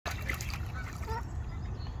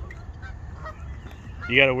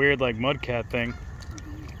You got a weird like mud cat thing.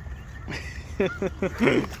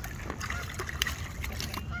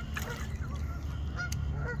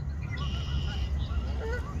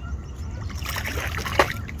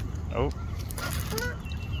 Oh.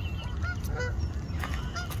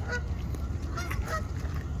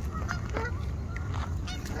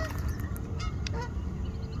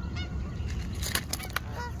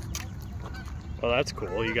 Well, that's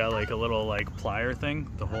cool. You got like a little like plier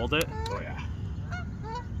thing to hold it. Oh yeah.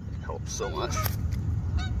 Helps so much.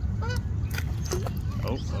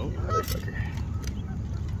 Oh, oh. Motherfucker.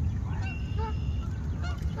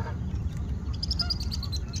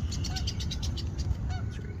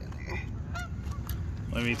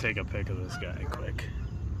 Let me take a pic of this guy quick.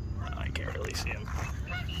 I can't really see him.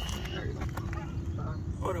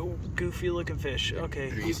 What a goofy looking fish.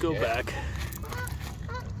 Okay, you go back.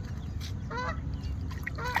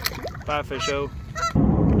 Bye, fisho.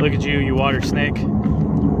 Look at you, you water snake.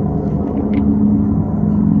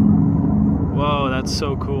 Whoa, that's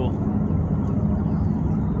so cool.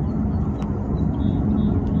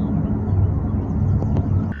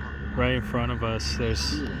 Right in front of us,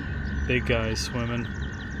 there's big guys swimming.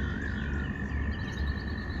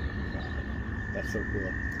 That's so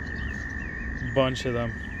cool. Bunch of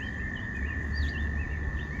them.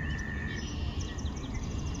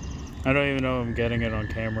 I don't even know if I'm getting it on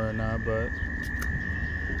camera or not, but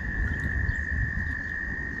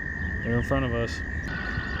they're in front of us.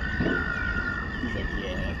 He's like,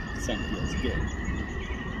 yeah, the sun feels good.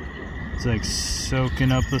 It's like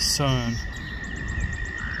soaking up the sun.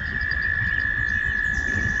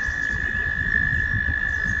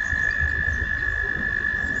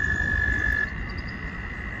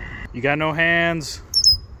 You got no hands.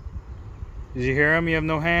 Did you hear him? You have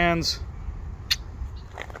no hands.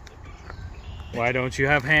 Why don't you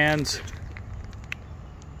have hands?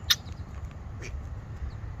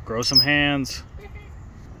 Grow some hands.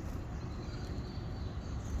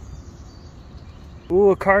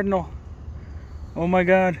 Ooh, a cardinal. Oh my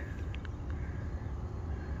God.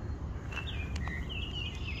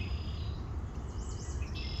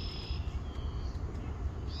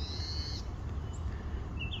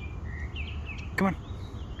 Come on.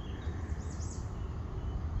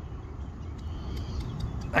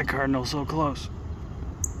 That cardinal's so close.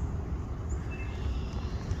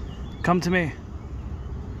 Come to me.